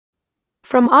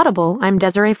From Audible, I'm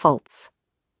Desiree Fultz.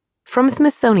 From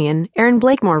Smithsonian, Erin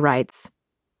Blakemore writes,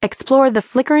 Explore the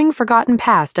flickering, forgotten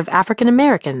past of African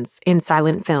Americans in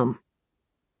silent film.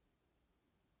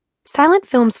 Silent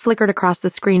films flickered across the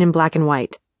screen in black and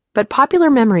white, but popular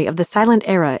memory of the silent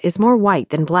era is more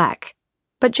white than black.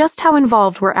 But just how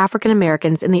involved were African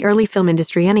Americans in the early film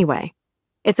industry anyway?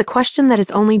 It's a question that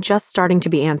is only just starting to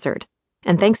be answered.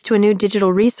 And thanks to a new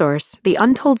digital resource, the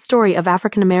untold story of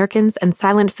African Americans and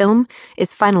silent film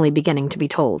is finally beginning to be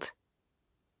told.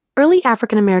 Early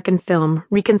African American film,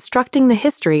 Reconstructing the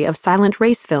History of Silent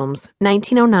Race Films,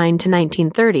 1909 to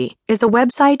 1930, is a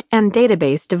website and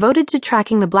database devoted to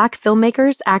tracking the black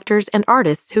filmmakers, actors, and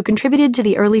artists who contributed to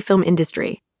the early film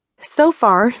industry. So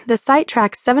far, the site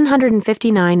tracks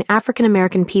 759 African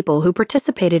American people who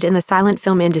participated in the silent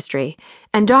film industry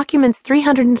and documents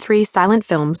 303 silent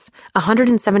films,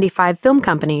 175 film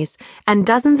companies, and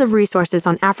dozens of resources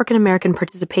on African American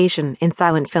participation in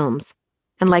silent films.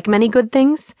 And like many good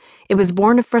things, it was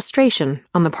born of frustration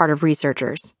on the part of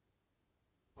researchers.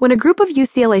 When a group of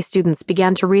UCLA students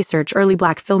began to research early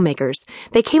black filmmakers,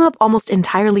 they came up almost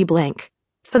entirely blank.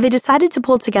 So they decided to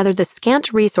pull together the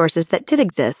scant resources that did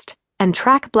exist and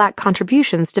track black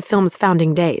contributions to film's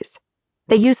founding days.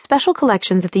 They used special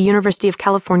collections at the University of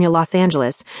California, Los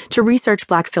Angeles to research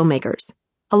black filmmakers.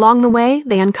 Along the way,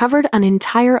 they uncovered an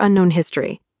entire unknown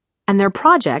history. And their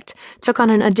project took on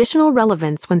an additional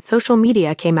relevance when social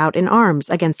media came out in arms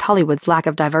against Hollywood's lack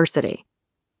of diversity.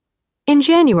 In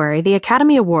January, the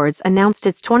Academy Awards announced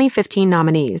its 2015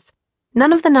 nominees.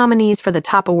 None of the nominees for the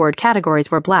top award categories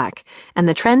were black, and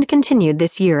the trend continued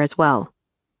this year as well.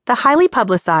 The highly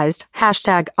publicized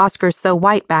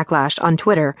 #OscarsSoWhite backlash on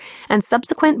Twitter and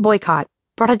subsequent boycott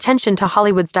brought attention to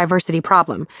Hollywood's diversity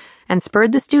problem and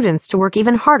spurred the students to work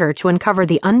even harder to uncover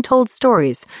the untold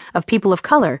stories of people of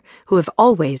color who have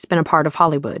always been a part of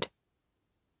Hollywood.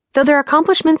 Though their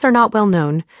accomplishments are not well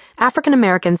known, African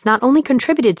Americans not only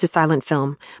contributed to silent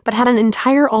film, but had an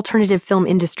entire alternative film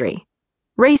industry.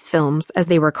 Race films, as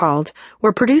they were called,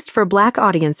 were produced for black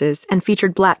audiences and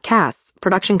featured black casts,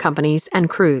 production companies, and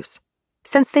crews.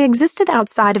 Since they existed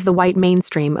outside of the white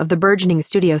mainstream of the burgeoning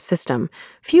studio system,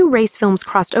 few race films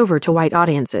crossed over to white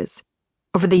audiences.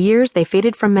 Over the years, they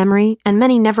faded from memory, and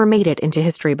many never made it into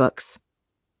history books.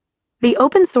 The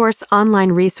open-source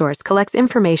online resource collects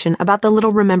information about the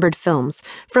little-remembered films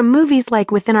from movies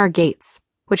like Within Our Gates,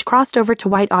 which crossed over to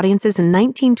white audiences in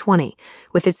 1920,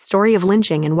 with its story of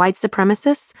lynching and white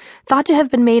supremacists thought to have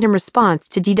been made in response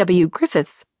to D.W.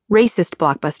 Griffith's racist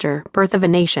blockbuster, Birth of a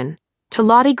Nation, to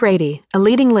Lottie Grady, a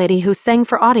leading lady who sang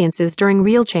for audiences during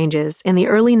real changes in the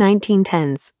early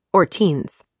 1910s, or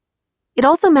teens. It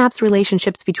also maps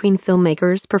relationships between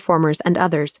filmmakers, performers, and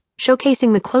others,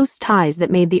 showcasing the close ties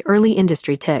that made the early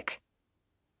industry tick.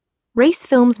 Race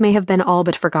films may have been all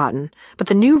but forgotten, but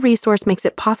the new resource makes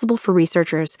it possible for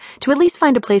researchers to at least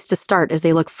find a place to start as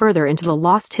they look further into the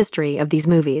lost history of these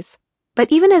movies.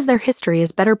 But even as their history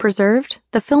is better preserved,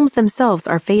 the films themselves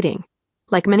are fading.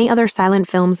 Like many other silent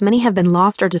films, many have been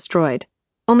lost or destroyed.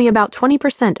 Only about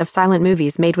 20% of silent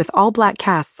movies made with all black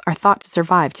casts are thought to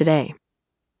survive today.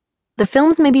 The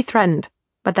films may be threatened,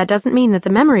 but that doesn't mean that the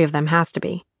memory of them has to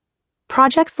be.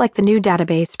 Projects like the new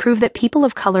database prove that people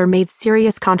of color made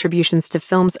serious contributions to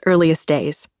film's earliest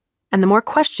days. And the more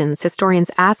questions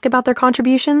historians ask about their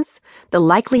contributions, the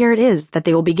likelier it is that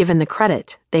they will be given the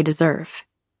credit they deserve.